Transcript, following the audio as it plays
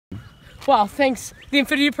Wow, thanks. The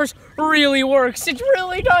infinity purse really works. It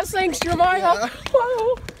really does. Thanks, Jeremiah. Yeah.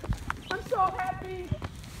 Wow. I'm so happy.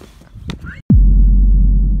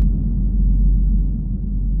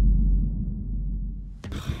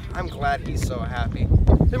 I'm glad he's so happy.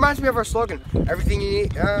 It reminds me of our slogan, everything you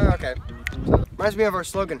need, okay. Reminds me of our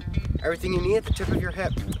slogan, everything you need at the tip of your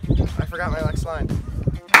hip. I forgot my next line.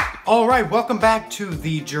 All right, welcome back to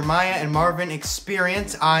the Jeremiah and Marvin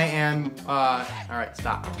experience. I am, all right,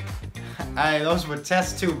 stop. Hey, those were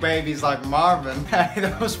test tube babies like Marvin. Hey,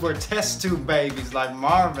 those were test tube babies like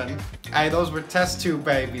Marvin. Hey, those were test tube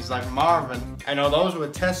babies like Marvin. I know those were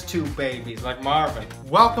test tube babies like Marvin.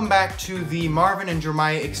 Welcome back to the Marvin and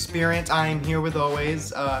Jeremiah experience. I am here with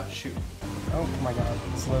always, shoot. Oh my god,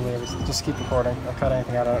 it's literally everything. Just keep recording. I'll cut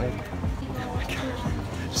anything out of it. Oh my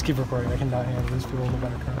god. Just keep recording. I cannot handle these people in the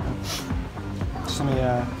background. Just let me,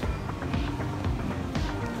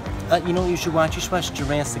 you know what you should watch? You should watch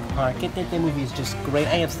Jurassic Park. That movie is just great.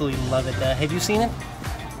 I absolutely love it. Have you seen it?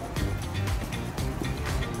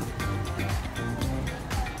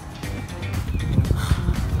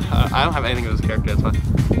 I don't have anything with this character, that's fine.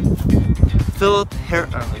 Philip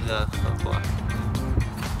Harris.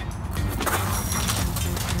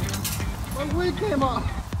 My wig came off.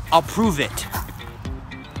 I'll prove it.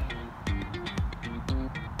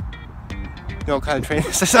 You know what kind of train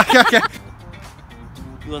this is? Okay.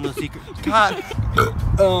 You want no secret? God.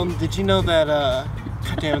 Did you know that, God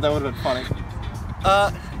damn it, that would have been funny.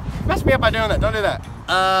 Mess me up by doing that, don't do that.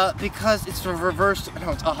 Because it's the reverse,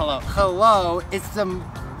 no, it's, oh, hello. Hello, it's the,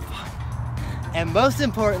 and most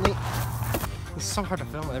importantly, It's so hard to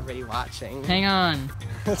film with everybody watching. Hang on.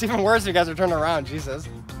 It's even worse if you guys are turning around, Jesus.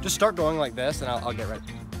 Just start going like this and I'll get ready.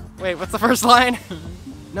 Wait, what's the first line?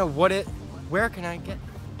 No, where can I get?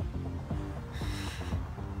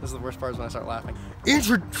 This is the worst part is when I start laughing.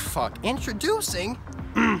 Introducing?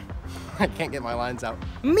 I can't get my lines out.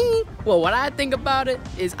 Me? Well, what I think about it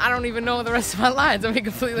is I don't even know the rest of my lines. I'm being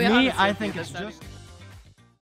completely honest. I think it's just...